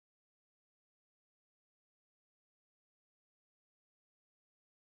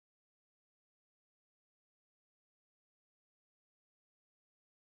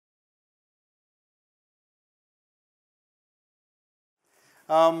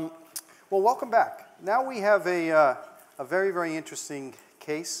Well, welcome back. Now we have a very, very interesting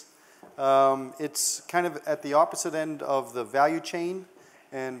case. It's kind of at the opposite end of the value chain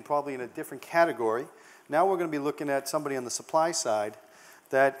and probably in a different category. Now we're going to be looking at somebody on the supply side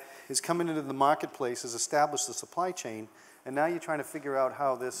that is coming into the marketplace, has established the supply chain, and now you're trying to figure out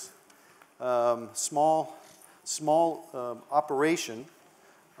how this small operation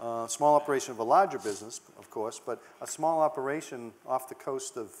of a larger business, of course, but a small operation off the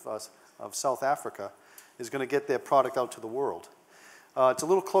coast of South Africa is going to get their product out to the world. It's a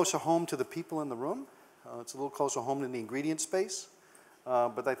little closer home to the people in the room. It's a little closer home in the ingredient space.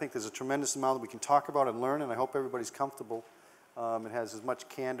 But I think there's a tremendous amount that we can talk about and learn, and I hope everybody's comfortable and has as much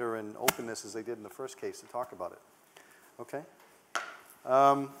candor and openness as they did in the first case to talk about it. Okay?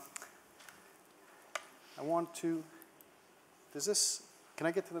 I want to, can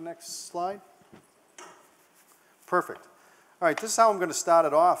I get to the next slide? Perfect. All right, this is how I'm going to start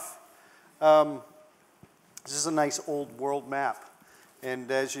it off. This is a nice old world map. And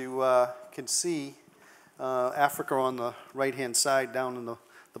as you can see, Africa on the right-hand side, down in the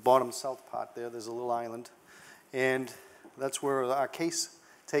bottom south part there, there's a little island. And that's where our case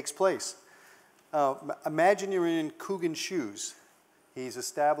takes place. Imagine you're in Coogan's shoes. He's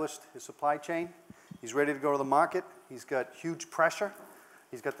established his supply chain. He's ready to go to the market. He's got huge pressure.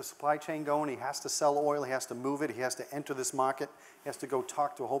 He's got the supply chain going. He has to sell oil. He has to move it. He has to enter this market. He has to go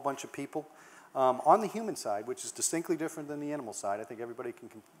talk to a whole bunch of people. On the human side, which is distinctly different than the animal side, I think everybody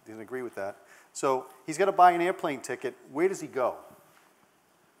can agree with that. So he's got to buy an airplane ticket. Where does he go?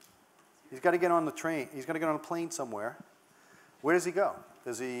 He's got to get on the train. He's got to get on a plane somewhere. Where does he go?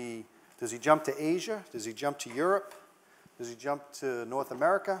 Does he jump to Asia? Does he jump to Europe? Does he jump to North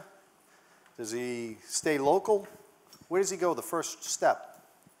America? Does he stay local? Where does he go the first step?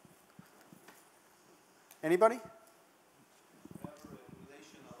 Anybody?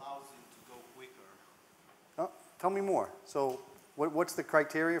 Tell me more. So what's the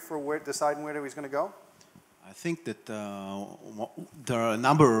criteria for deciding where he's going to go? I think that there are a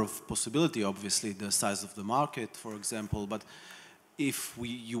number of possibilities, obviously, the size of the market, for example, but if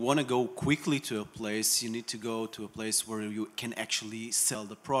you want to go quickly to a place, you need to go to a place where you can actually sell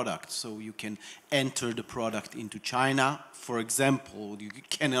the product. So you can enter the product into China. For example, you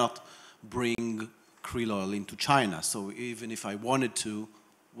cannot bring krill oil into China. So even if I wanted to,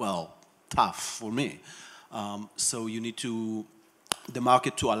 well, tough for me. So you need the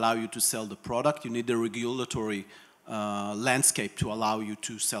market to allow you to sell the product. You need the regulatory landscape to allow you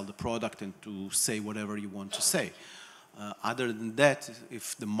to sell the product and to say whatever you want to say. Other than that,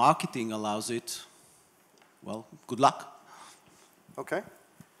 if the marketing allows it, well, good luck. Okay.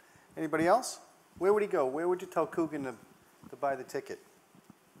 Anybody else? Where would he go? Where would you tell Coogan to buy the ticket?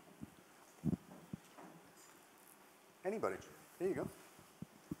 Anybody? There you go.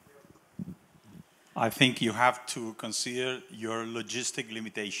 I think you have to consider your logistic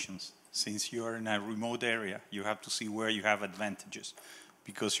limitations. Since you are in a remote area, you have to see where you have advantages,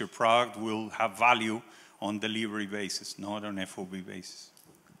 because your product will have value on delivery basis, not on FOB basis.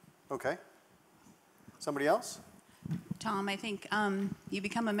 Okay. Somebody else? Tom, I think you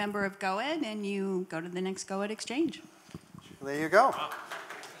become a member of GOED and you go to the next GOED exchange. There you go. Wow.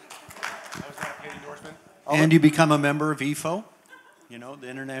 That was not a paid endorsement. And you become a member of EFO, you know, the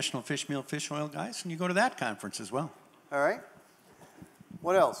International Fish Meal, Fish Oil guys, and you go to that conference as well. All right.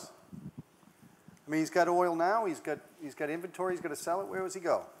 What else? I mean, he's got oil now. He's got inventory. He's got to sell it. Where does he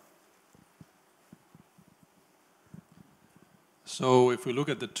go? So if we look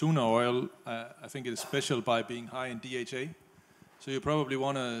at the tuna oil, I think it is special by being high in DHA. So you probably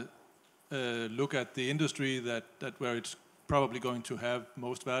want to look at the industry that where it's probably going to have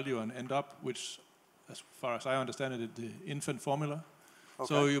most value and end up, which, as far as I understand it, is the infant formula. Okay.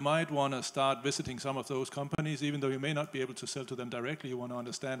 So you might want to start visiting some of those companies, even though you may not be able to sell to them directly. You want to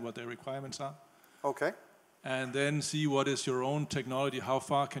understand what their requirements are. Okay. And then see what is your own technology. How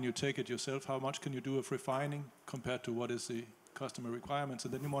far can you take it yourself? How much can you do of refining compared to what is the customer requirements?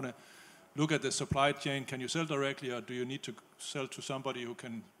 And then you want to look at the supply chain. Can you sell directly, or do you need to sell to somebody who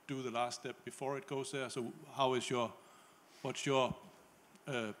can do the last step before it goes there? So how is what's your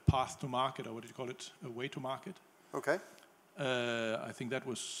path to market, or what do you call it, a way to market? Okay. I think that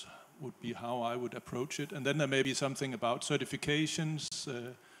would be how I would approach it. And then there may be something about certifications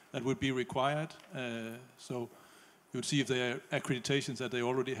that would be required. So you would see if there are accreditations that they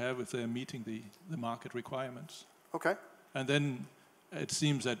already have, if they're meeting the market requirements. Okay. And then it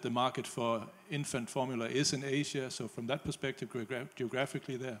seems that the market for infant formula is in Asia, so from that perspective,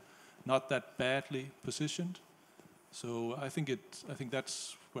 geographically, they're not that badly positioned. So I think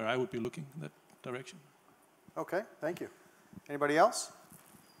that's where I would be looking, that direction. Okay, thank you. Anybody else?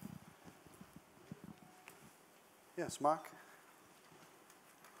 Yes, Mark?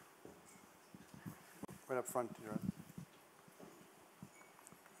 Right up front, you're on.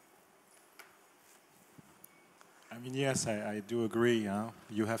 I mean, yes, I do agree.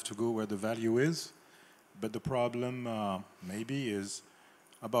 You have to go where the value is, but the problem maybe is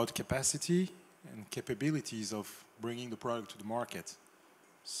about capacity and capabilities of bringing the product to the market.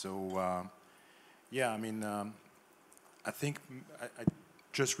 So, yeah, I mean, I think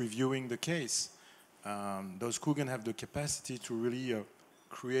just reviewing the case, does Coogan have the capacity to really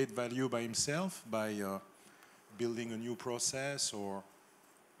create value by himself, by building a new process,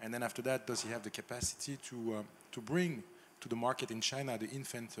 and then after that, does he have the capacity to bring to the market in China the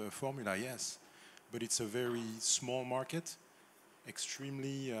infant formula? Yes, but it's a very small market,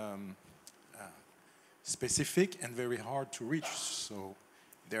 extremely specific and very hard to reach. So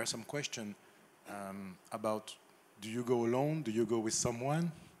there are some questions about, do you go alone? Do you go with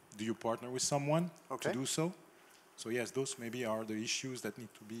someone? Do you partner with someone to do so? So yes, those maybe are the issues that need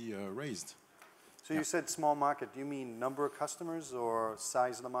to be raised. So you said small market. Do you mean number of customers or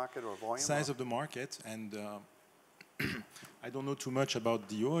size of the market or volume? Size of the market, and I don't know too much about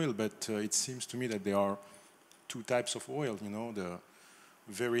the oil, but it seems to me that there are two types of oil, you know, the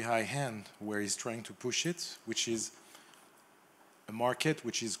very high end where he's trying to push it, which is a market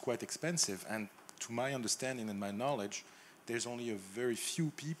which is quite expensive. And to my understanding and my knowledge, there's only a very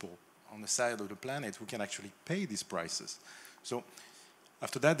few people on the side of the planet who can actually pay these prices. So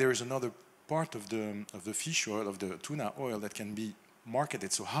after that, there is another part of the fish oil, of the tuna oil, that can be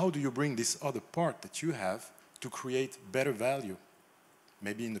marketed. So how do you bring this other part that you have to create better value?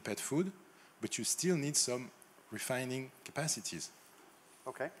 Maybe in the pet food, but you still need some refining capacities.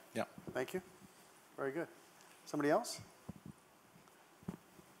 Okay. Yeah. Thank you. Very good. Somebody else?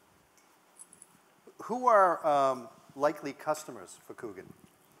 Who are likely customers for Coogan?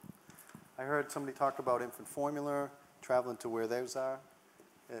 I heard somebody talk about infant formula, traveling to where those are.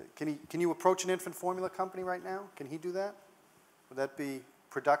 Can you approach an infant formula company right now? Can he do that? Would that be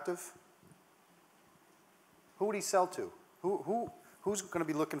productive? Who would he sell to? Who's going to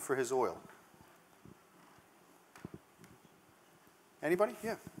be looking for his oil? Anybody?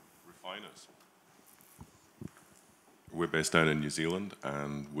 Yeah. Refiners. We're based out in New Zealand,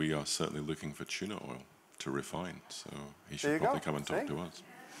 and we are certainly looking for tuna oil to refine. So he should probably come and talk to us.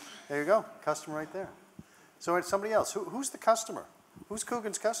 There you go. Customer right there. So it's somebody else. Who's the customer? Who's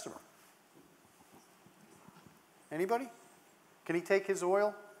Coogan's customer? Anybody? Can he take his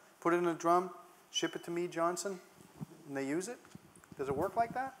oil, put it in a drum, ship it to me, Johnson, and they use it? Does it work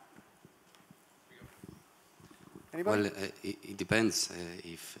like that? Anybody? Well, it depends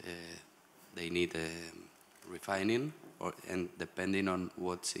if they need refining, and depending on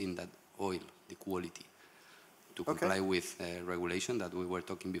what's in that oil, the quality, to comply with regulation that we were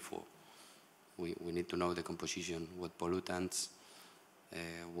talking before. We need to know the composition, what pollutants,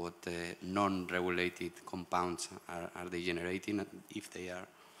 what non-regulated compounds are they generating, if they are.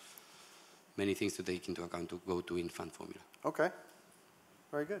 Many things to take into account to go to infant formula. Okay.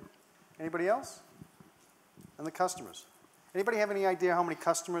 Very good. Anybody else? And the customers. Anybody have any idea how many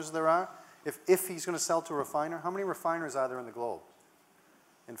customers there are? If he's going to sell to a refiner, how many refiners are there in the globe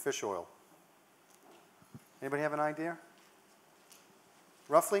in fish oil? Anybody have an idea?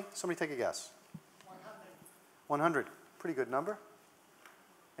 Roughly? Somebody take a guess. 100. 100. Pretty good number.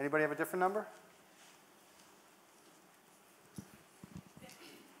 Anybody have a different number? 50.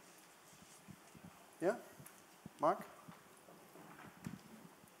 Yeah? Mark?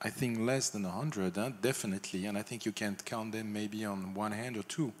 I think less than 100, definitely, and I think you can't count them maybe on one hand or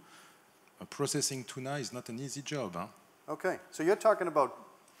two. Processing tuna is not an easy job. Okay, so you're talking about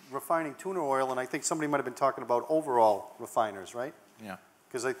refining tuna oil, and I think somebody might have been talking about overall refiners, right? Yeah.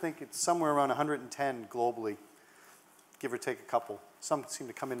 Because I think it's somewhere around 110 globally, give or take a couple. Some seem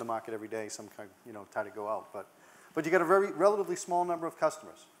to come into market every day, some kind, try to go out. But you got a very relatively small number of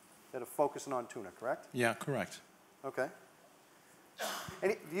customers that are focusing on tuna, correct? Yeah, correct. Okay.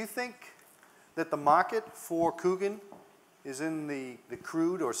 And do you think that the market for Coogan is in the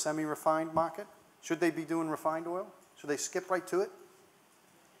crude or semi-refined market? Should they be doing refined oil? Should they skip right to it?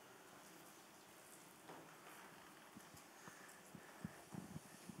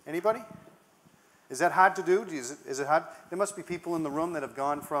 Anybody? Is that hard to do? Is it hard? There must be people in the room that have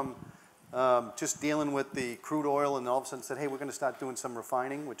gone from just dealing with the crude oil and all of a sudden said, hey, we're going to start doing some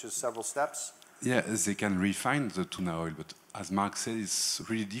refining, which is several steps. Yeah, they can refine the tuna oil, but as Mark said, it's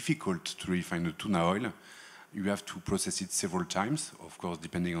really difficult to refine the tuna oil. You have to process it several times, of course,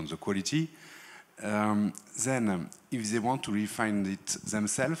 depending on the quality. Then, if they want to refine it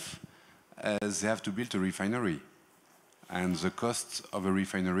themselves, they have to build a refinery. And the cost of a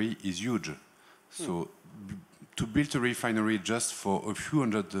refinery is huge. So, to build a refinery just for a few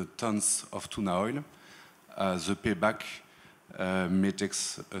hundred tons of tuna oil, the payback may take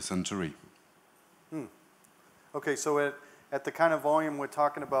a century. Okay, so at the kind of volume we're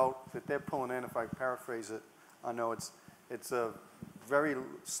talking about that they're pulling in, if I paraphrase it, I know it's a very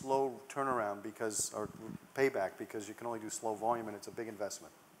slow turnaround or payback because you can only do slow volume and it's a big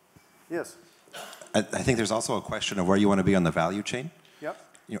investment. Yes? I think there's also a question of where you want to be on the value chain. Yep.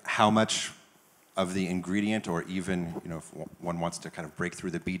 How much of the ingredient, or even if one wants to kind of break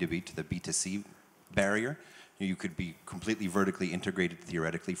through the B2B to the B2C barrier, you could be completely vertically integrated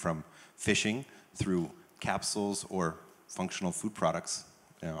theoretically from fishing through capsules or functional food products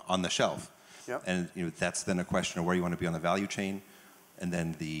on the shelf. Yep. And that's then a question of where you want to be on the value chain, and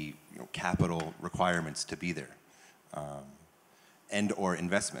then the capital requirements to be there. And or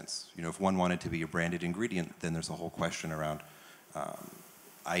investments. If one wanted to be a branded ingredient, then there's a whole question around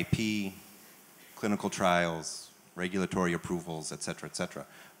IP, clinical trials, regulatory approvals, et cetera, et cetera.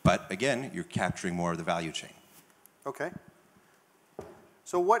 But again, you're capturing more of the value chain. Okay.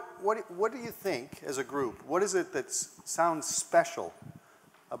 So what do you think as a group? What is it that sounds special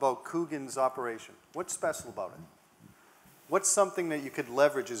about Coogan's operation? What's special about it? What's something that you could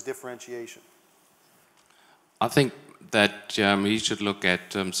leverage as differentiation? I think that you should look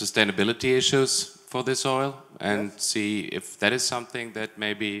at sustainability issues for this oil and see if that is something that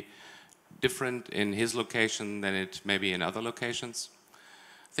may be different in his location than it may be in other locations.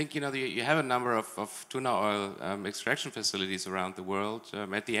 I think you have a number of tuna oil extraction facilities around the world.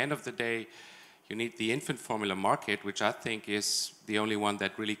 At the end of the day, you need the infant formula market, which I think is the only one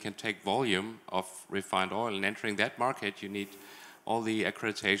that really can take volume of refined oil. And entering that market, you need all the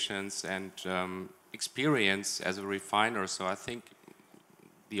accreditations and experience as a refiner. So I think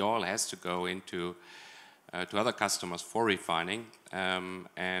the oil has to go into to other customers for refining.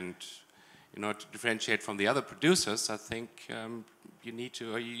 And to differentiate from the other producers, I think you need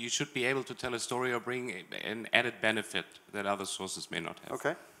to, or you should be able to tell a story or bring an added benefit that other sources may not have.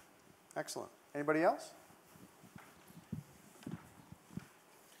 Okay, excellent. Anybody else?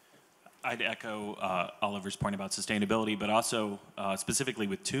 I'd echo Oliver's point about sustainability, but also specifically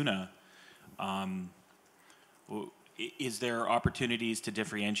with tuna, is there opportunities to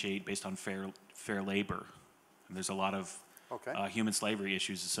differentiate based on fair labor? And there's a lot of human slavery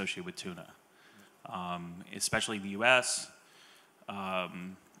issues associated with tuna, especially in the U.S.,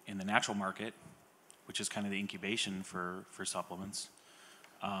 in the natural market, which is kind of the incubation for supplements.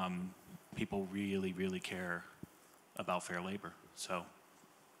 People really, really care about fair labor. So,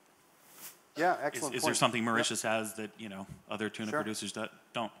 yeah, excellent. Is there something Mauritius has that other tuna producers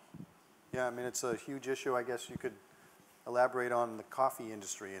don't? Yeah, I mean it's a huge issue. I guess you could elaborate on the coffee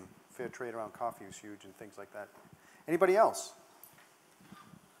industry, and fair trade around coffee is huge and things like that. Anybody else?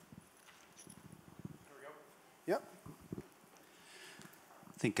 Yep.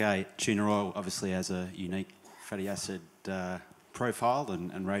 I think tuna oil obviously has a unique fatty acid profile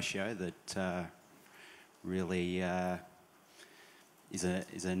and ratio that really is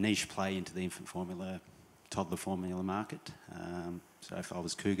a niche play into the infant formula, toddler formula market. So if I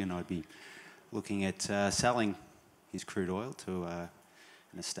was Coogan, I'd be looking at selling his crude oil to an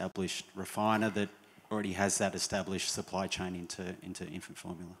established refiner that already has that established supply chain into infant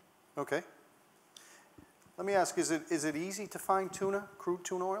formula. Okay. Let me ask, is it easy to find tuna, crude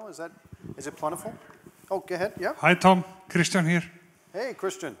tuna oil? Is it plentiful? Oh, go ahead, yeah. Hi Tom, Christian here. Hey,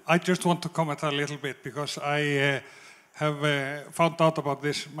 Christian. I just want to comment a little bit because I have found out about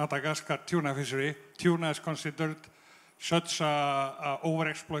this Madagascar tuna fishery. Tuna is considered such a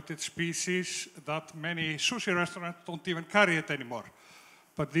overexploited species that many sushi restaurants don't even carry it anymore.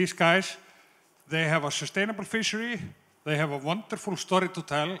 But these guys, they have a sustainable fishery, they have a wonderful story to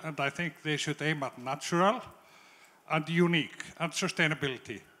tell, and I think they should aim at natural and unique and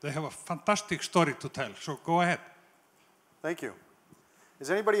sustainability. They have a fantastic story to tell, so go ahead. Thank you.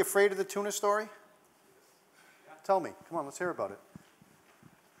 Is anybody afraid of the tuna story? Tell me. Come on, let's hear about it.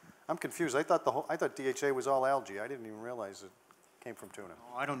 I'm confused. I thought DHA was all algae. I didn't even realize it came from tuna.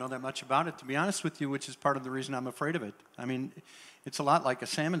 Oh, I don't know that much about it, to be honest with you, which is part of the reason I'm afraid of it. I mean, it's a lot like a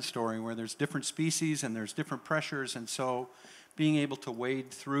salmon story where there's different species and there's different pressures, and so being able to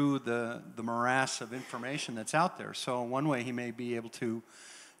wade through the morass of information that's out there. So one way he may be able to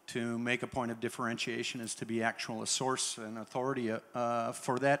make a point of differentiation is to be actual a source and authority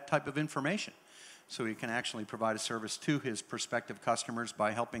for that type of information. So he can actually provide a service to his prospective customers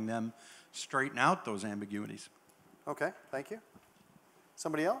by helping them straighten out those ambiguities. Okay, thank you.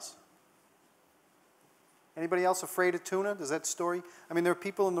 Somebody else? Anybody else afraid of tuna? Does that story? I mean, there are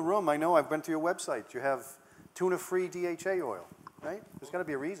people in the room. I know I've been to your website. You have tuna-free DHA oil, right? There's got to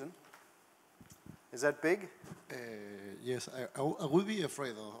be a reason. Is that big? Yes, I would be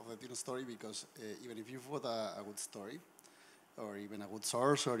afraid of the tuna story because even if you've got a good story, or even a good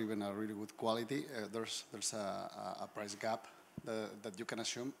source, or even a really good quality, there's a price gap that you can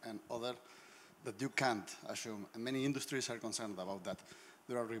assume and other that you can't assume. And many industries are concerned about that.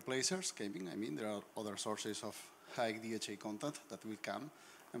 There are replacers coming. I mean, there are other sources of high DHA content that will come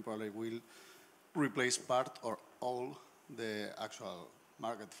and probably will replace part or all the actual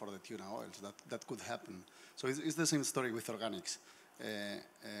market for the tuna oils. That could happen. So it's the same story with organics.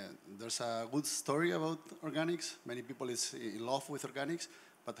 There's a good story about organics. Many people is in love with organics,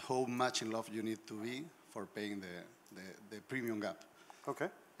 but how much in love you need to be for paying the premium gap. Okay.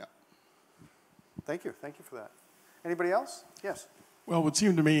 Yeah. Thank you for that. Anybody else? Yes. Well, it would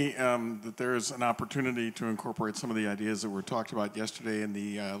seem to me that there's an opportunity to incorporate some of the ideas that were talked about yesterday in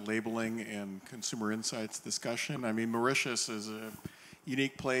the labeling and consumer insights discussion. I mean, Mauritius is a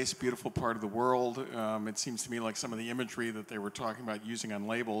unique place, beautiful part of the world. It seems to me like some of the imagery that they were talking about using on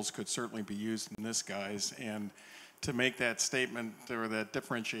labels could certainly be used in this guise. And to make that statement or that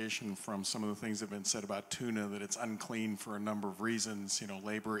differentiation from some of the things that have been said about tuna, that it's unclean for a number of reasons, you know,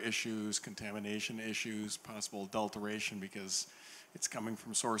 labor issues, contamination issues, possible adulteration because it's coming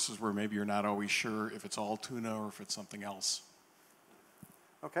from sources where maybe you're not always sure if it's all tuna or if it's something else.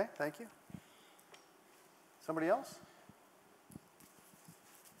 Okay, thank you. Somebody else?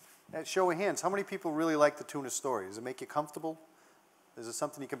 Show of hands, how many people really like the tuna story? Does it make you comfortable? Is it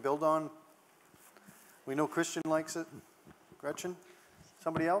something you can build on? We know Christian likes it. Gretchen?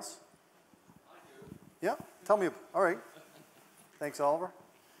 Somebody else? I do. Yeah? Tell me. All right. Thanks, Oliver.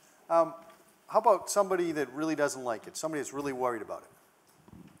 How about somebody that really doesn't like it? Somebody that's really worried about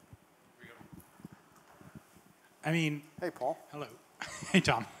it? I mean... Hey, Paul. Hello. Hey,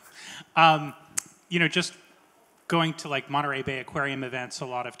 Tom. You know, just going to like Monterey Bay Aquarium events, a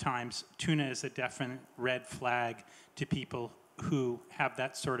lot of times, tuna is a definite red flag to people who have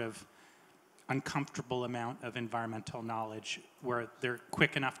that sort of uncomfortable amount of environmental knowledge where they're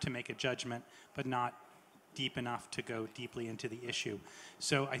quick enough to make a judgment, but not deep enough to go deeply into the issue.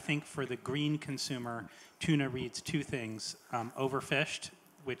 So I think for the green consumer, tuna reads two things, overfished,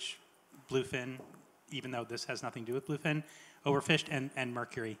 which bluefin, even though this has nothing to do with bluefin, overfished and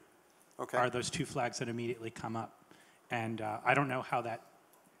mercury are those two flags that immediately come up. And I don't know how that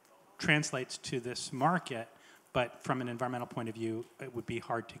translates to this market, but from an environmental point of view, it would be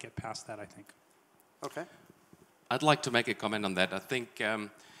hard to get past that, I think. Okay. I'd like to make a comment on that. I think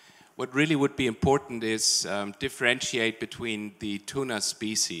what really would be important is differentiate between the tuna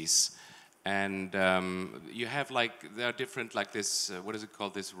species. And you have like, there are different like this, what is it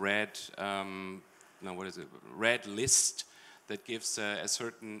called, this red, red list that gives a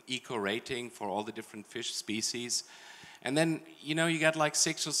certain eco rating for all the different fish species. And then, you know, you got like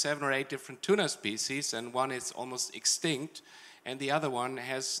 6 or 7 or 8 different tuna species, and one is almost extinct, and the other one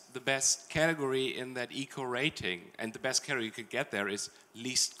has the best category in that eco rating. And the best category you could get there is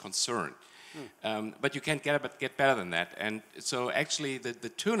least concern. But you can't get better than that. And so actually the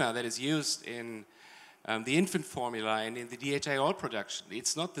tuna that is used in the infant formula and in the DHA oil production,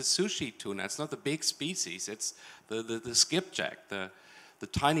 it's not the sushi tuna, it's not the big species, it's the skipjack, the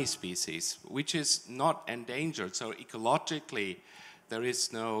tiny species, which is not endangered. So ecologically, there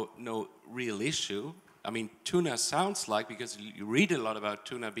is no real issue. I mean, tuna sounds like, because you read a lot about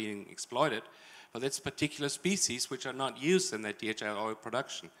tuna being exploited, but it's particular species which are not used in that DHA oil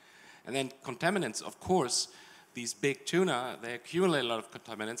production. And then contaminants, of course, these big tuna, they accumulate a lot of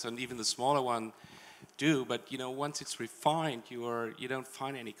contaminants, and even the smaller one do, but you know, once it's refined, you don't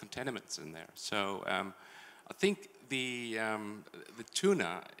find any contaminants in there. So I think the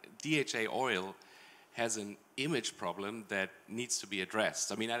tuna, DHA oil, has an image problem that needs to be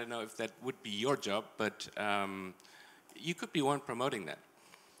addressed. I mean, I don't know if that would be your job, but you could be one promoting that.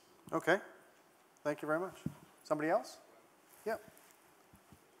 Okay. Thank you very much. Somebody else? Yeah.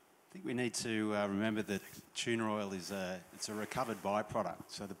 I think we need to remember that tuna oil is it's a recovered byproduct.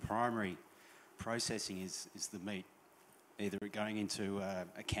 So the primary processing is the meat, either going into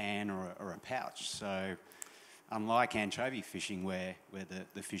a can or a pouch. So unlike anchovy fishing where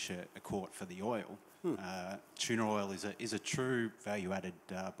the fish are caught for the oil, tuna oil is a true value-added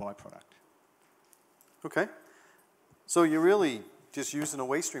byproduct. Okay. So you're really just using a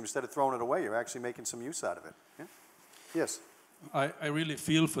waste stream instead of throwing it away. You're actually making some use out of it. Yeah? Yes. I really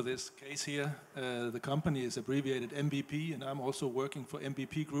feel for this case here. The company is abbreviated MVP, and I'm also working for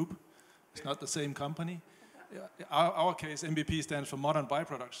MVP Group. It's not the same company. Our case, MVP, stands for Modern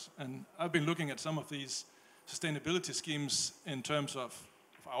Byproducts, and I've been looking at some of these sustainability schemes in terms of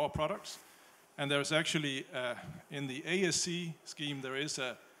our products, and there's actually, in the ASC scheme, there is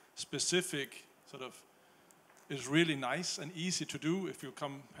a specific sort of is really nice and easy to do if you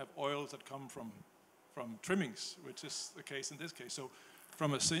have oils that come from trimmings, which is the case in this case. So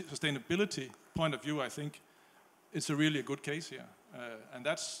from a sustainability point of view, I think it's really a good case here. And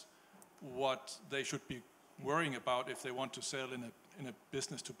that's what they should be worrying about if they want to sell in a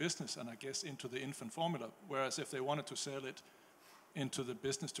business to business, and I guess into the infant formula. Whereas if they wanted to sell it into the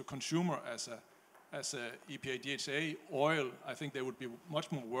business to consumer as a EPA DHA oil, I think they would be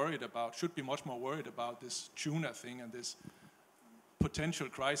much more worried about, should be much more worried about this tuna thing and this potential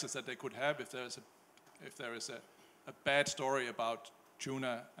crisis that they could have if there is a bad story about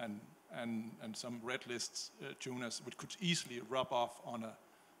tuna and some red lists tunas, which could easily rub off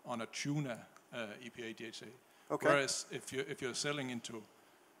on a tuna EPA DHA. Okay. Whereas if you're selling into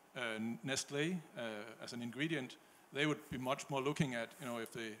Nestlé as an ingredient, they would be much more looking at,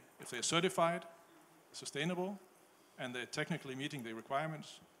 if they're certified, sustainable, and they're technically meeting the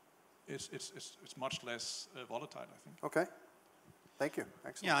requirements, it's much less volatile, I think. Okay. Thank you.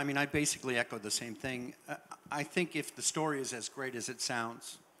 Excellent. Yeah, I mean, I basically echo the same thing. I think if the story is as great as it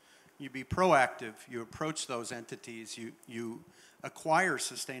sounds, you be proactive, you approach those entities, you acquire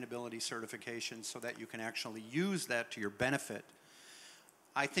sustainability certifications so that you can actually use that to your benefit.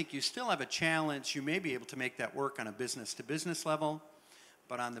 I think you still have a challenge. You may be able to make that work on a business-to-business level,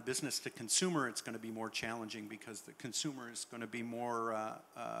 but on the business-to-consumer, it's going to be more challenging because the consumer is going to be more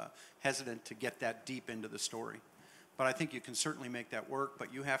hesitant to get that deep into the story. But I think you can certainly make that work,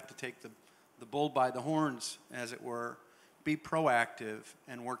 but you have to take the bull by the horns, as it were, be proactive,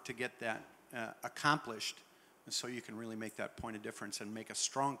 and work to get that accomplished, so you can really make that point of difference and make a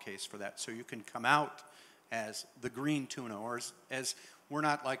strong case for that, so you can come out as the green tuna, or as we're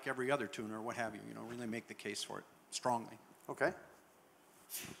not like every other tuna, or what have you, really make the case for it strongly. Okay.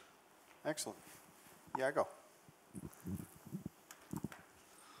 Excellent. Yeah, go.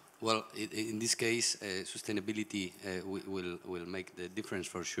 Well, in this case, sustainability will make the difference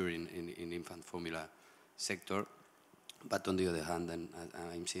for sure in infant formula sector. But on the other hand, and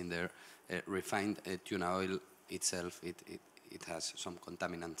I'm seeing there, refined tuna oil itself, it has some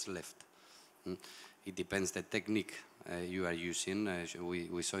contaminants left. It depends the technique you are using.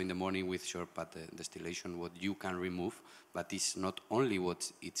 We saw in the morning with short path distillation what you can remove, but it's not only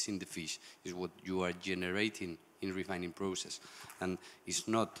what it's in the fish, it's what you are generating in refining process. And it's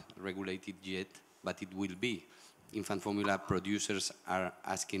not regulated yet, but it will be. Infant formula producers are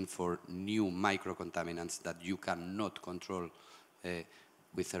asking for new microcontaminants that you cannot control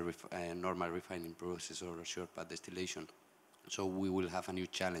with a normal refining process or a short path distillation. So we will have a new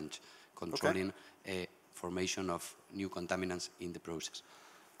challenge controlling formation of new contaminants in the process.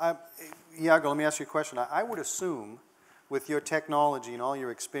 Iago, let me ask you a question. I would assume, with your technology and all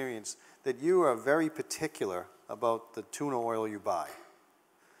your experience, that you are very particular about the tuna oil you buy.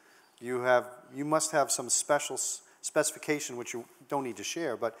 You must have some special specification which you don't need to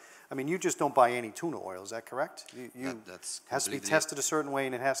share, but I mean, you just don't buy any tuna oil, is that correct? That's has to be tested a certain way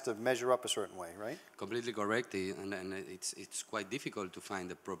and it has to measure up a certain way, right? Completely correct, and it's quite difficult to find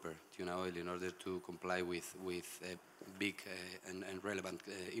the proper tuna oil in order to comply with big and relevant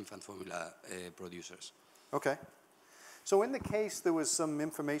infant formula producers. Okay. So in the case there was some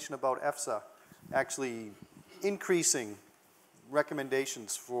information about EFSA actually increasing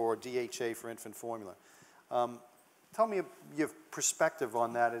recommendations for DHA for infant formula. Tell me your perspective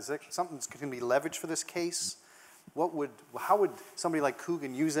on that. Is it something that's going to be leveraged for this case? How would somebody like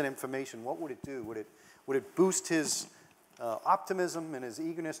Coogan use that information? What would it do? Would it boost his optimism and his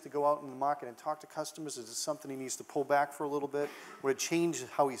eagerness to go out in the market and talk to customers? Is it something he needs to pull back for a little bit? Would it change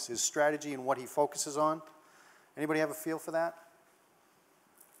how his strategy and what he focuses on? Anybody have a feel for that?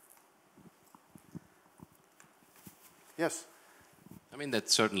 Yes. I mean, that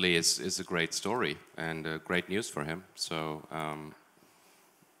certainly is a great story and great news for him. So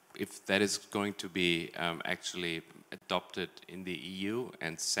if that is going to be actually adopted in the EU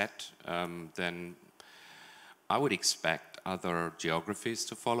and set, then I would expect other geographies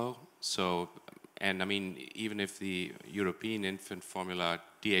to follow. So, and I mean, even if the European infant formula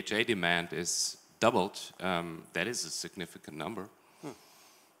DHA demand is doubled, that is a significant number.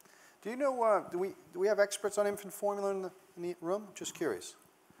 Do you know, do we have experts on infant formula in the room? Just curious.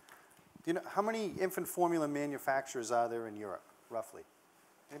 Do you know how many infant formula manufacturers are there in Europe, roughly?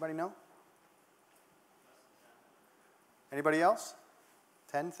 Anybody know? Anybody else?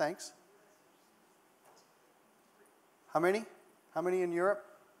 10, thanks. How many? How many in Europe?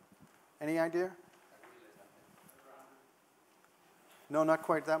 Any idea? No, not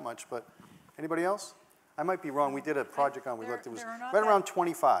quite that much, but anybody else? I might be wrong. We did a project on, we looked, it was right around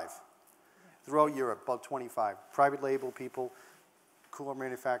 25. Throughout Europe, about 25. Private label people. cooler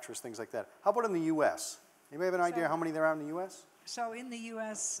manufacturers, things like that. How about in the U.S.? Anybody have an idea how many there are in the U.S.? So in the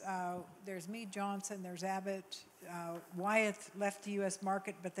U.S., there's Mead Johnson, there's Abbott. Wyeth left the U.S.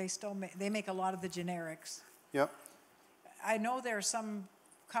 market, but they still they make a lot of the generics. Yep. I know there are some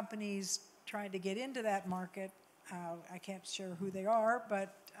companies trying to get into that market. I can't share who they are,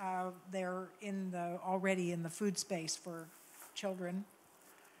 but they're already in the food space for children.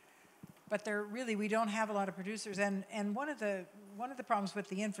 But we don't have a lot of producers. And one of the problems with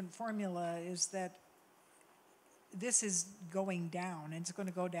the infant formula is that this is going down, and it's going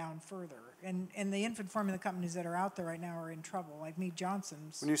to go down further. And the infant formula companies that are out there right now are in trouble, like Mead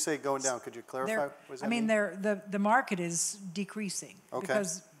Johnson's. When you say going down, could you clarify? What does that mean? The market is decreasing. Okay.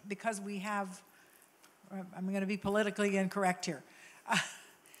 Because we have, I'm going to be politically incorrect here.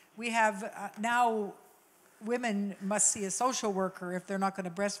 We have now women must see a social worker if they're not going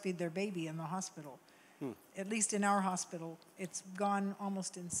to breastfeed their baby in the hospital. At least in our hospital, it's gone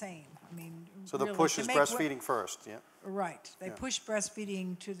almost insane. I mean, so the push is breastfeeding first, yeah? Right. They push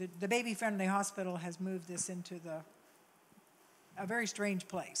breastfeeding to the baby-friendly hospital has moved this into a very strange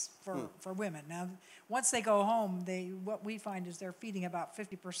place for women. Now, once they go home, what we find is they're feeding about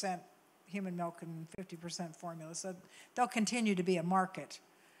 50% human milk and 50% formula. So there'll continue to be a market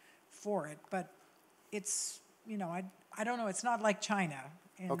for it, but it's, I don't know, it's not like China.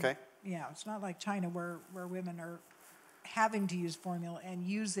 Okay. Yeah, it's not like China where women are having to use formula and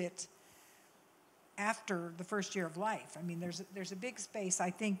use it after the first year of life. I mean, there's a big space. I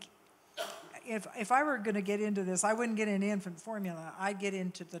think if I were going to get into this, I wouldn't get into infant formula. I'd get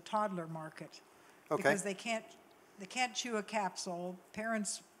into the toddler market. Okay. Because they can't chew a capsule.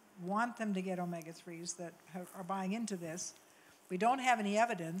 Parents want them to get omega-3s that are buying into this. We don't have any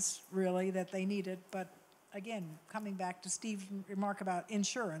evidence, really, that they need it, but again, coming back to Steve's remark about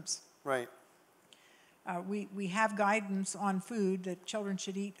insurance. Right. We have guidance on food that children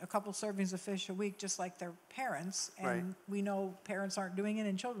should eat a couple servings of fish a week, just like their parents. And right. We know parents aren't doing it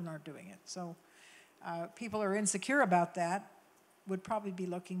and children aren't doing it. So people who are insecure about that would probably be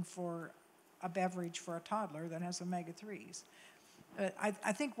looking for a beverage for a toddler that has omega-3s.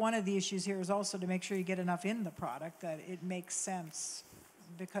 I think one of the issues here is also to make sure you get enough in the product that it makes sense.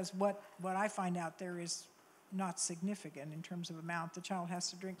 Because what I find out there is not significant in terms of amount. The child has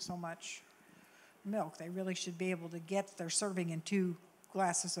to drink so much milk. They really should be able to get their serving in 2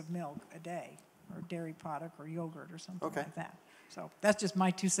 glasses of milk a day, or dairy product, or yogurt, or something like that. So that's just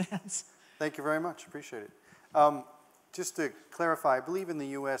my 2 cents. Thank you very much. Appreciate it. Just to clarify, I believe in the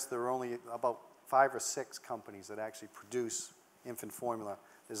U.S. there are only about 5 or 6 companies that actually produce infant formula.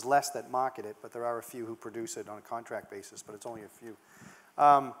 There's less that market it, but there are a few who produce it on a contract basis, but it's only a few.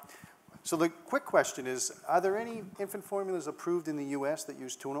 So the quick question is, are there any infant formulas approved in the U.S. that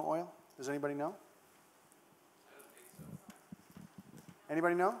use tuna oil? Does anybody know?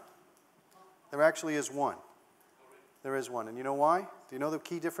 Anybody know? There actually is one. There is one. And you know why? Do you know the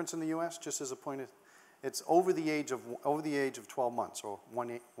key difference in the U.S.? Just as a point, it's over the age of 12 months, or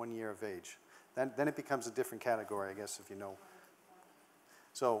 1 year of age. Then it becomes a different category, I guess, if you know.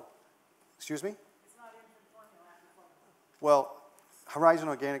 So, excuse me? It's not infant formula. Well, Horizon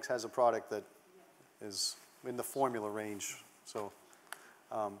Organics has a product that is in the formula range. So,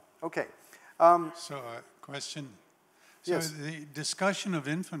 okay. So, question. So yes. The discussion of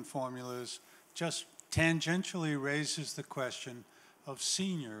infant formulas just tangentially raises the question of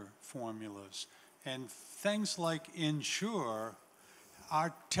senior formulas. And things like Ensure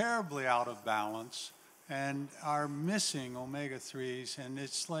are terribly out of balance and are missing omega-3s. And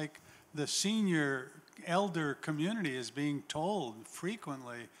it's like the senior elder community is being told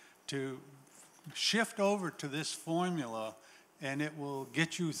frequently to shift over to this formula and it will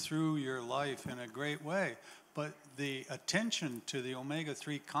get you through your life in a great way. But the attention to the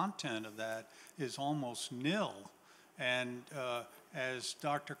omega-3 content of that is almost nil. And as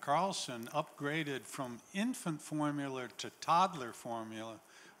Dr. Carlson upgraded from infant formula to toddler formula,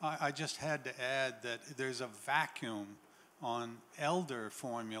 I just had to add that there's a vacuum on elder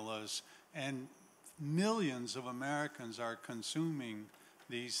formulas, and millions of Americans are consuming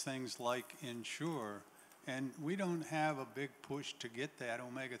these things like Ensure, and we don't have a big push to get that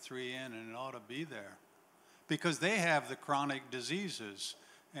omega-3 in, and it ought to be there. Because they have the chronic diseases,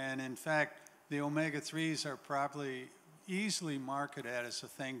 and in fact, the omega-3s are probably easily marketed as a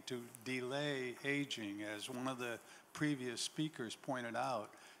thing to delay aging, as one of the previous speakers pointed out.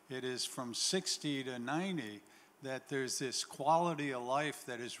 It is from 60 to 90 that there's this quality of life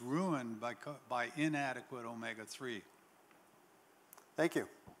that is ruined by inadequate omega-3. Thank you.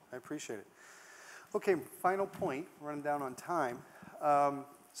 I appreciate it. Okay, final point, running down on time.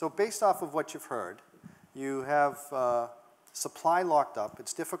 So based off of what you've heard, you have supply locked up.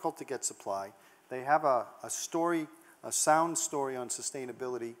 It's difficult to get supply. They have a story, a sound story on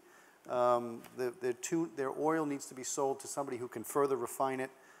sustainability. Their oil needs to be sold to somebody who can further refine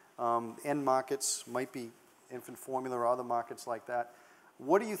it. End markets might be infant formula or other markets like that.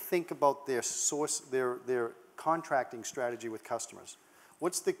 What do you think about their their contracting strategy with customers?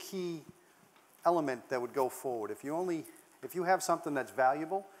 What's the key element that would go forward? If you have something that's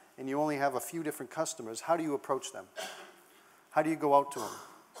valuable and you only have a few different customers, how do you approach them? How do you go out to them?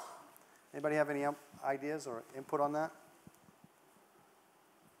 Anybody have any ideas or input on that?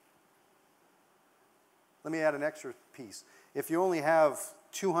 Let me add an extra piece. If you only have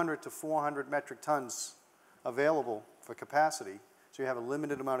 200 to 400 metric tons available for capacity, so you have a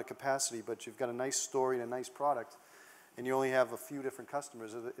limited amount of capacity, but you've got a nice story and a nice product, and you only have a few different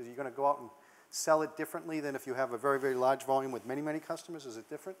customers, are you going to go out and sell it differently than if you have a very, very large volume with many, many customers? Is it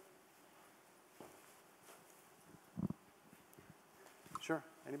different? Sure.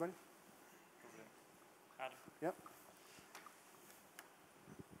 Anybody? Yep.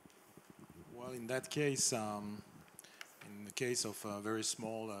 Well, in that case, in the case of a very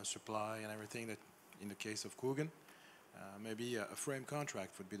small supply and everything, that in the case of Coogan, maybe a frame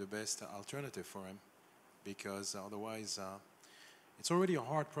contract would be the best alternative for him, because otherwise it's already a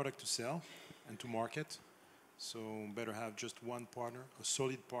hard product to sell and to market, so better have just one partner, a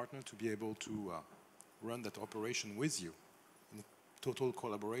solid partner, to be able to run that operation with you in total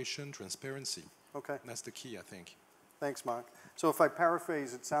collaboration, transparency. Okay. And that's the key, I think. Thanks, Mark. So if I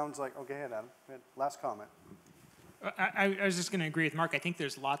paraphrase, it sounds like, okay, ahead, Adam. Last comment. I was just going to agree with Mark. I think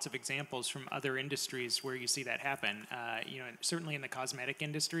there's lots of examples from other industries where you see that happen. You know, certainly in the cosmetic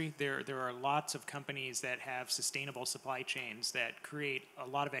industry, there are lots of companies that have sustainable supply chains that create a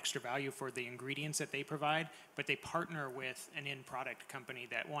lot of extra value for the ingredients that they provide, but they partner with an end product company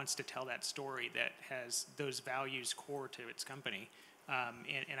that wants to tell that story, that has those values core to its company.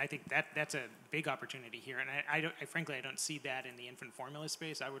 And I think that's a big opportunity here. And frankly, I don't see that in the infant formula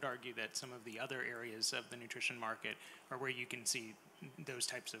space. I would argue that some of the other areas of the nutrition market are where you can see those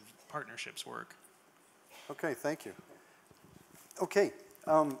types of partnerships work. Okay, thank you. Okay,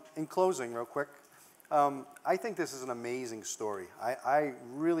 in closing, real quick, I think this is an amazing story. I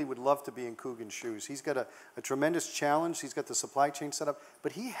really would love to be in Coogan's shoes. He's got a tremendous challenge. He's got the supply chain set up,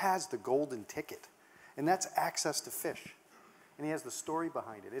 but he has the golden ticket, and that's access to fish. And he has the story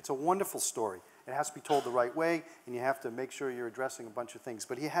behind it. It's a wonderful story. It has to be told the right way, and you have to make sure you're addressing a bunch of things.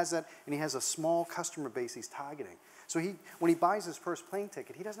 But he has that, and he has a small customer base he's targeting. So when he buys his first plane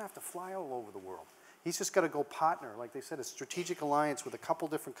ticket, he doesn't have to fly all over the world. He's just got to go partner, like they said, a strategic alliance with a couple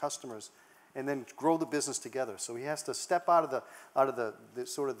different customers, and then grow the business together. So he has to step out of the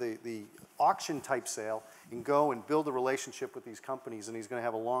sort of the auction type sale and go and build a relationship with these companies, and he's going to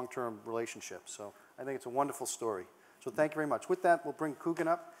have a long-term relationship. So I think it's a wonderful story. So thank you very much. With that, we'll bring Coogan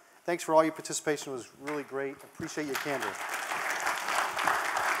up. Thanks for all your participation. It was really great. Appreciate your candor.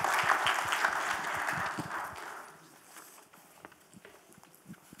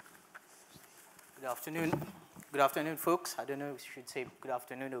 Good afternoon. Good afternoon, folks. I don't know if you should say good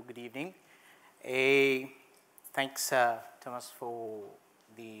afternoon or good evening. Thanks, Thomas, for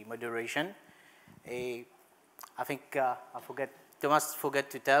the moderation. I think Thomas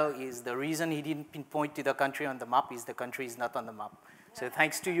forgot to tell is the reason he didn't pinpoint to the country on the map is the country is not on the map. So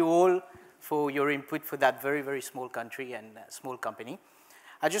thanks to you all for your input for that very, very small country and small company.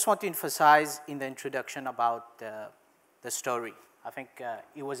 I just want to emphasize in the introduction about the story. I think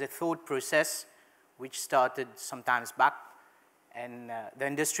it was a thought process which started some times back, and the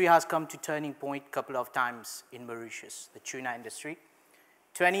industry has come to turning point a couple of times in Mauritius, the tuna industry.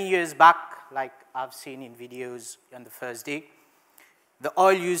 20 years back, like I've seen in videos on the first day, the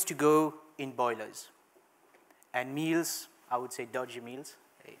oil used to go in boilers. And meals, I would say dodgy meals.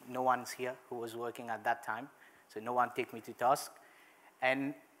 No one's here who was working at that time, so no one take me to task.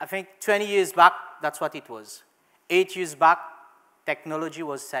 And I think 20 years back, that's what it was. 8 years back, technology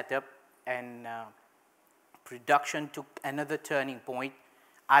was set up, and production took another turning point,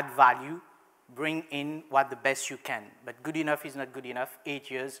 add value, bring in what the best you can. But good enough is not good enough. 8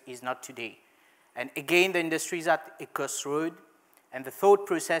 years is not today. And again, the industry is at a crossroad. And the thought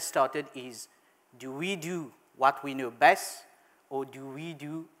process started is, do we do what we know best, or do we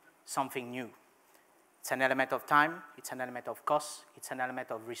do something new? It's an element of time, it's an element of cost, it's an element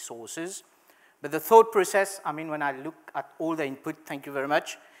of resources. But the thought process, I mean, when I look at all the input, thank you very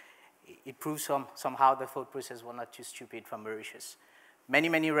much, it proves somehow the thought process was not too stupid from Mauritius. Many,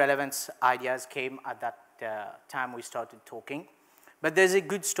 many relevant ideas came at that time we started talking. But there's a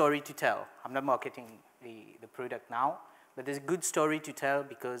good story to tell. I'm not marketing the product now, but there's a good story to tell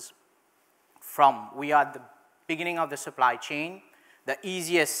because we are at the beginning of the supply chain, the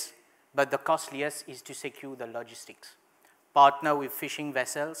easiest but the costliest is to secure the logistics. Partner with fishing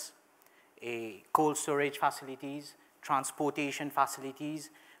vessels, cold storage facilities, transportation facilities,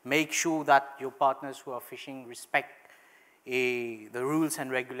 make sure that your partners who are fishing respect the rules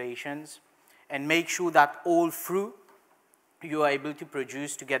and regulations, and make sure that all through you are able to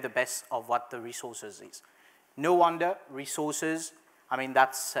produce to get the best of what the resources is. No wonder resources, I mean,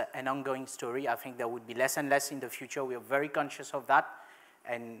 that's an ongoing story. I think there would be less and less in the future. We are very conscious of that.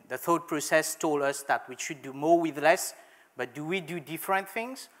 And the thought process told us that we should do more with less, but do we do different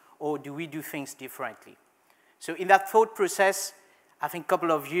things or do we do things differently? So in that thought process, I think a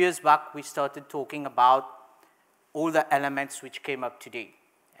couple of years back, we started talking about all the elements which came up today.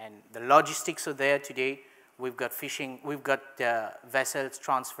 And the logistics are there today. We've got fishing, we've got vessels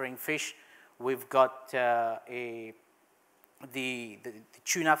transferring fish, we've got the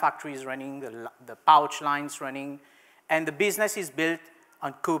tuna factories running, the pouch lines running, and the business is built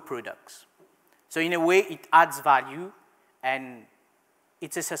on co-products. So in a way, it adds value, and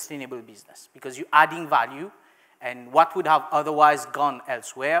it's a sustainable business because you're adding value, and what would have otherwise gone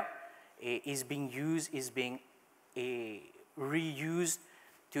elsewhere is being used, is being reused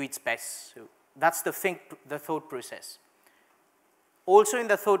to its best. So that's the thought process. Also in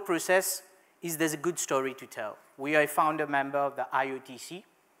the thought process is there's a good story to tell. We are a founder member of the IOTC,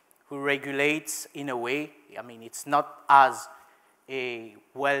 who regulates in a way, I mean, it's not as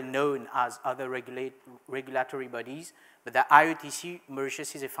well known as other regulatory bodies, but the IOTC,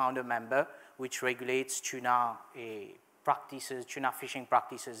 Mauritius is a founder member, which regulates tuna practices, tuna fishing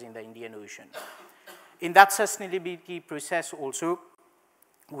practices in the Indian Ocean. In that sustainability process also,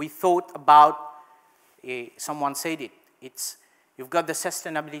 we thought about, someone said it, you've got the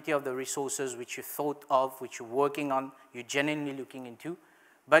sustainability of the resources which you thought of, which you're working on, you're genuinely looking into,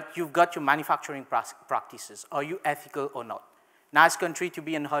 but you've got your manufacturing practices. Are you ethical or not? Nice country to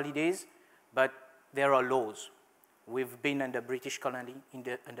be on holidays, but there are laws. We've been in the British colony, in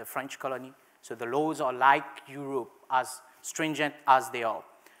the French colony, so the laws are like Europe, as stringent as they are.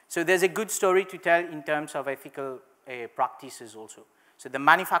 So there's a good story to tell in terms of ethical practices also. So the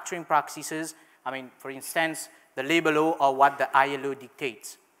manufacturing practices, I mean, for instance, the labor law or what the ILO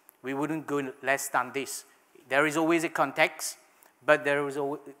dictates. We wouldn't go less than this. There is always a context, but there is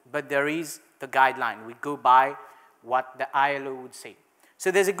the guideline. We go by what the ILO would say. So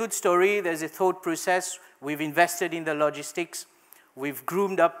there's a good story, there's a thought process. We've invested in the logistics. We've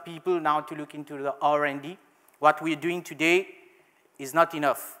groomed up people now to look into the R&D. What we're doing today is not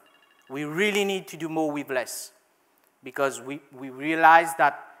enough. We really need to do more with less, because we realize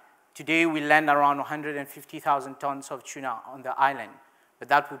that today we land around 150,000 tons of tuna on the island, but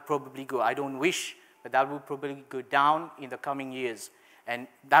that will probably go, I don't wish, but that will probably go down in the coming years. And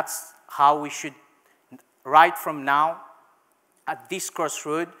that's how we should, right from now, at this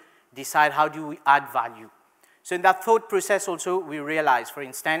crossroad, decide how do we add value. So in that thought process also, we realized, for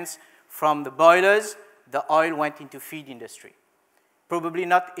instance, from the boilers, the oil went into feed industry. Probably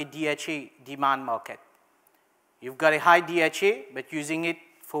not a DHA demand market. You've got a high DHA, but using it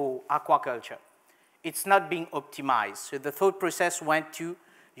for aquaculture. It's not being optimized. So the thought process went to,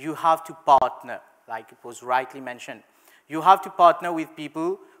 you have to partner, like it was rightly mentioned. You have to partner with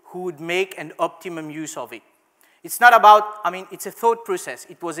people who would make an optimum use of it. It's not about, I mean, it's a thought process.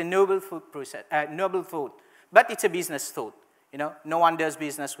 It was a noble thought process, noble thought, but it's a business thought. You know, no one does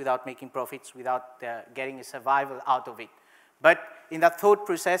business without making profits, without getting a survival out of it. But in that thought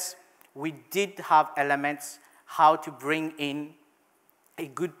process, we did have elements how to bring in a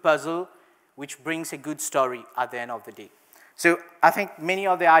good puzzle which brings a good story at the end of the day. So I think many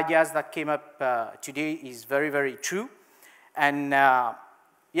of the ideas that came up today is very, very true. And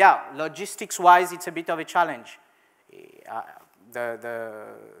yeah, logistics-wise, it's a bit of a challenge. The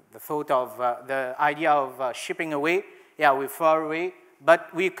thought of, the idea of shipping away, yeah, we're far away,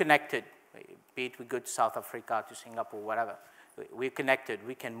 but we're connected. Be it we go to South Africa, to Singapore, whatever. We're connected.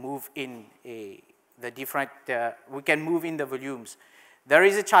 We can move in the different, we can move in the volumes. There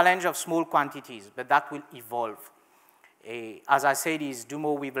is a challenge of small quantities, but that will evolve. As I said, is do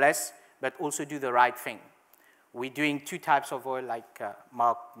more with less, but also do the right thing. We're doing two types of oil, like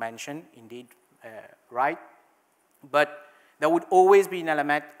Mark mentioned, indeed, right? But there would always be an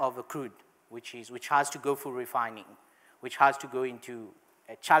element of the crude, which has to go for refining, which has to go into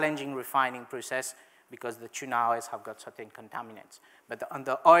a challenging refining process because the tuna oils have got certain contaminants. But on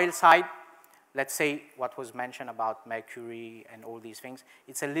the oil side, let's say what was mentioned about mercury and all these things,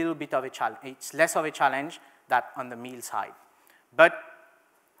 it's a little bit of a challenge. It's less of a challenge than on the meal side. But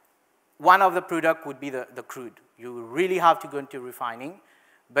one of the product would be the crude. You really have to go into refining.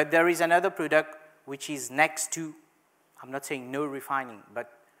 But there is another product which is next to, I'm not saying no refining,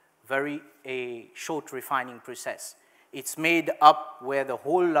 but very short refining process. It's made up where the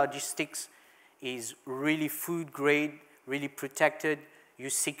whole logistics is really food grade, really protected. You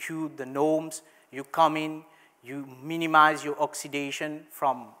secure the norms, you come in, you minimize your oxidation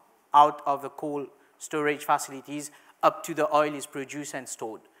from out of the cold storage facilities up to the oil is produced and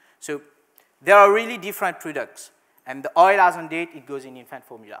stored. So there are really different products. And the oil as on date, it goes in infant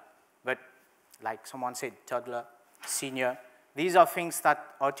formula. But like someone said, toddler, senior, these are things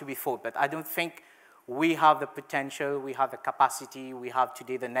that are to be thought. But I don't think we have the potential, we have the capacity, we have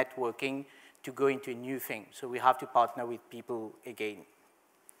today the networking to go into a new thing. So we have to partner with people again.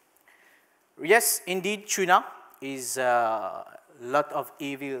 Yes, indeed, tuna is a lot of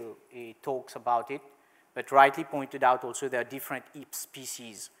evil talks about it, but rightly pointed out also there are different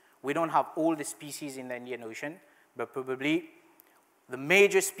species. We don't have all the species in the Indian Ocean, but probably the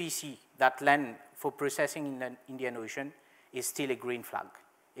major species that land for processing in the Indian Ocean is still a green flag.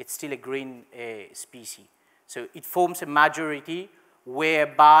 It's still a green species. So it forms a majority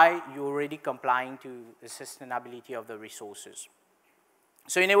whereby you're already complying to the sustainability of the resources.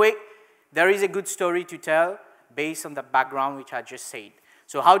 So in a way, there is a good story to tell based on the background which I just said.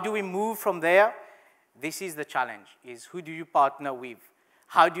 So how do we move from there? This is the challenge, is who do you partner with?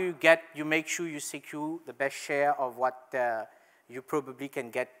 How do you make sure you secure the best share of what you probably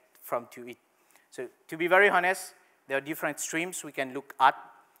can get from to it? So to be very honest, there are different streams we can look at,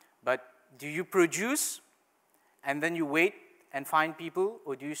 but do you produce and then you wait and find people,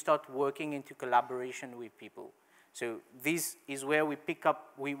 or do you start working into collaboration with people? So this is where we pick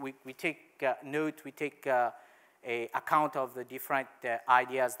up, we take note, we take account of the different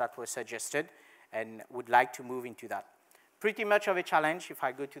ideas that were suggested and would like to move into that. Pretty much of a challenge if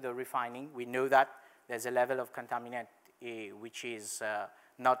I go to the refining. We know that there's a level of contaminant which is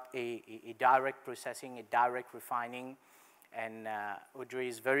not a direct processing, a direct refining. And Audrey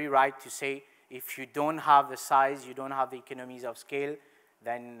is very right to say if you don't have the size, you don't have the economies of scale,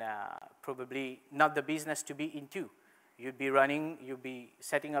 then probably not the business to be into. You'd be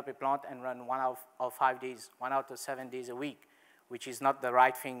setting up a plant and run 1 out of 5 days, 1 out of 7 days a week, which is not the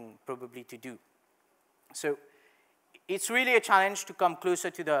right thing probably to do. So it's really a challenge to come closer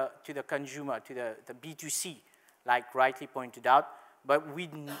to the consumer, to the B2C, like rightly pointed out, but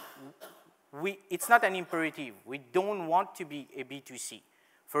it's not an imperative. We don't want to be a B2C.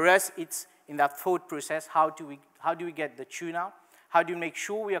 For us, it's in that thought process, how do we get the tuna? How do you make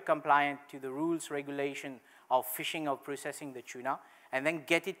sure we are compliant to the rules, regulation of fishing, of processing the tuna, and then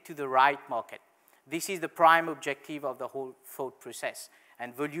get it to the right market? This is the prime objective of the whole thought process.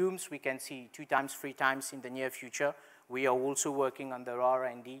 And volumes, we can see 2 times, 3 times in the near future. We are also working on the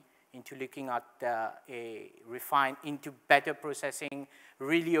R&D into looking at into better processing,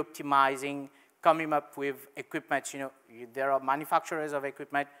 really optimizing, coming up with equipment. You know, there are manufacturers of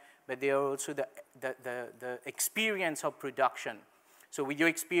equipment, but there are also the experience of production. So with your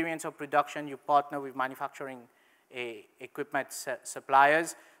experience of production, you partner with manufacturing equipment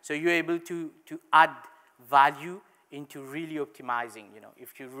suppliers. So you're able to add value into really optimizing. You know,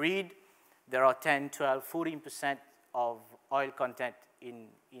 if you read, there are 10, 12, 14% of oil content in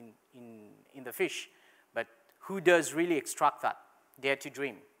the fish. But who does really extract that? Dare to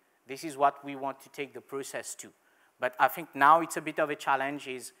dream. This is what we want to take the process to. But I think now it's a bit of a challenge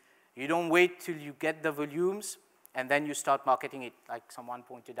is you don't wait till you get the volumes and then you start marketing it. Like someone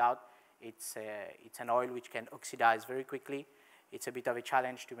pointed out, it's an oil which can oxidize very quickly. It's a bit of a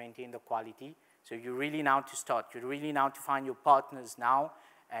challenge to maintain the quality. So you really now to start. You really now to find your partners now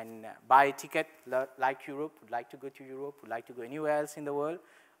and buy a ticket like Europe, would like to go to Europe, would like to go anywhere else in the world.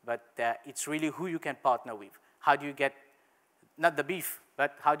 But it's really who you can partner with. How do you get, not the beef,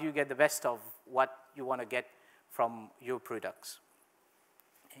 but how do you get the best of what you want to get from your products?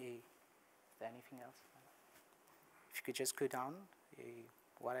 Hey, is there anything else? If you could just go down,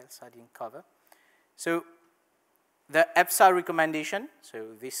 what else I didn't cover? So the EPSA recommendation, so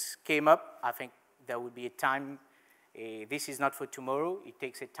this came up. I think there will be a time, this is not for tomorrow. It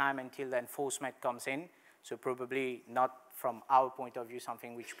takes a time until the enforcement comes in. So probably not from our point of view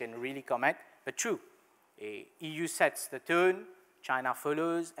something which can really comment, but true. EU sets the tone, China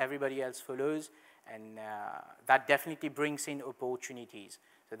follows, everybody else follows, and that definitely brings in opportunities.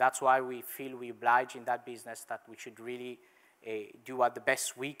 So that's why we feel we oblige in that business that we should really do what the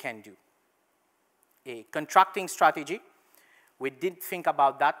best we can do. A contracting strategy, we did think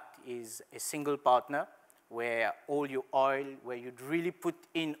about that is a single partner where all your oil, where you'd really put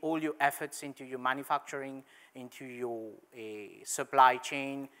in all your efforts into your manufacturing, into your supply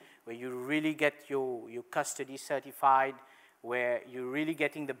chain, where you really get your custody certified, where you're really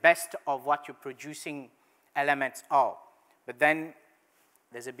getting the best of what your producing elements are. But then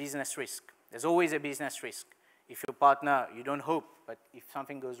there's a business risk. There's always a business risk. If your partner, you don't hope, but if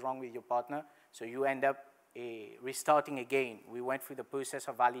something goes wrong with your partner, so you end up restarting again. We went through the process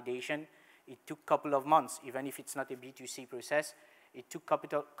of validation. It took a couple of months, even if it's not a B2C process. It took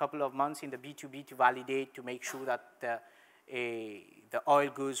a couple of months in the B2B to validate, to make sure that the oil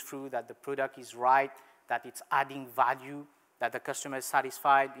goes through, that the product is right, that it's adding value, that the customer is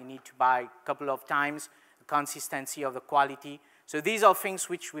satisfied. You need to buy a couple of times, the consistency of the quality. So these are things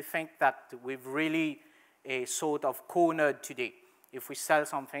which we think that we've really sort of cornered today. If we sell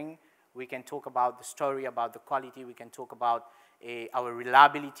something, we can talk about the story, about the quality, we can talk about our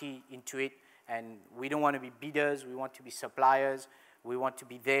reliability into it, and we don't want to be bidders, we want to be suppliers, we want to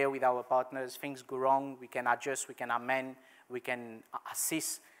be there with our partners. Things go wrong, we can adjust, we can amend, we can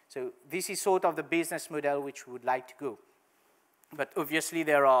assist. So this is sort of the business model which we would like to go. But obviously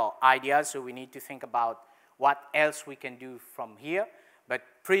there are ideas, so we need to think about what else we can do from here. But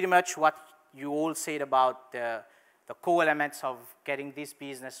pretty much what you all said about the core elements of getting this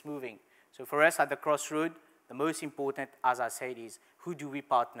business moving. So for us at the Crossroad, the most important, as I said, is who do we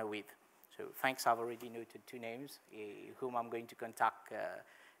partner with? So thanks, I've already noted 2 names, whom I'm going to contact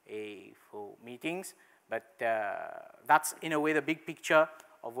for meetings. But that's, in a way, the big picture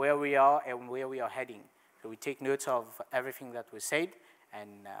of where we are and where we are heading. So we take notes of everything that was said,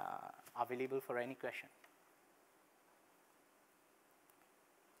 and available for any question.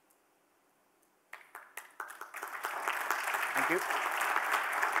 Thank you.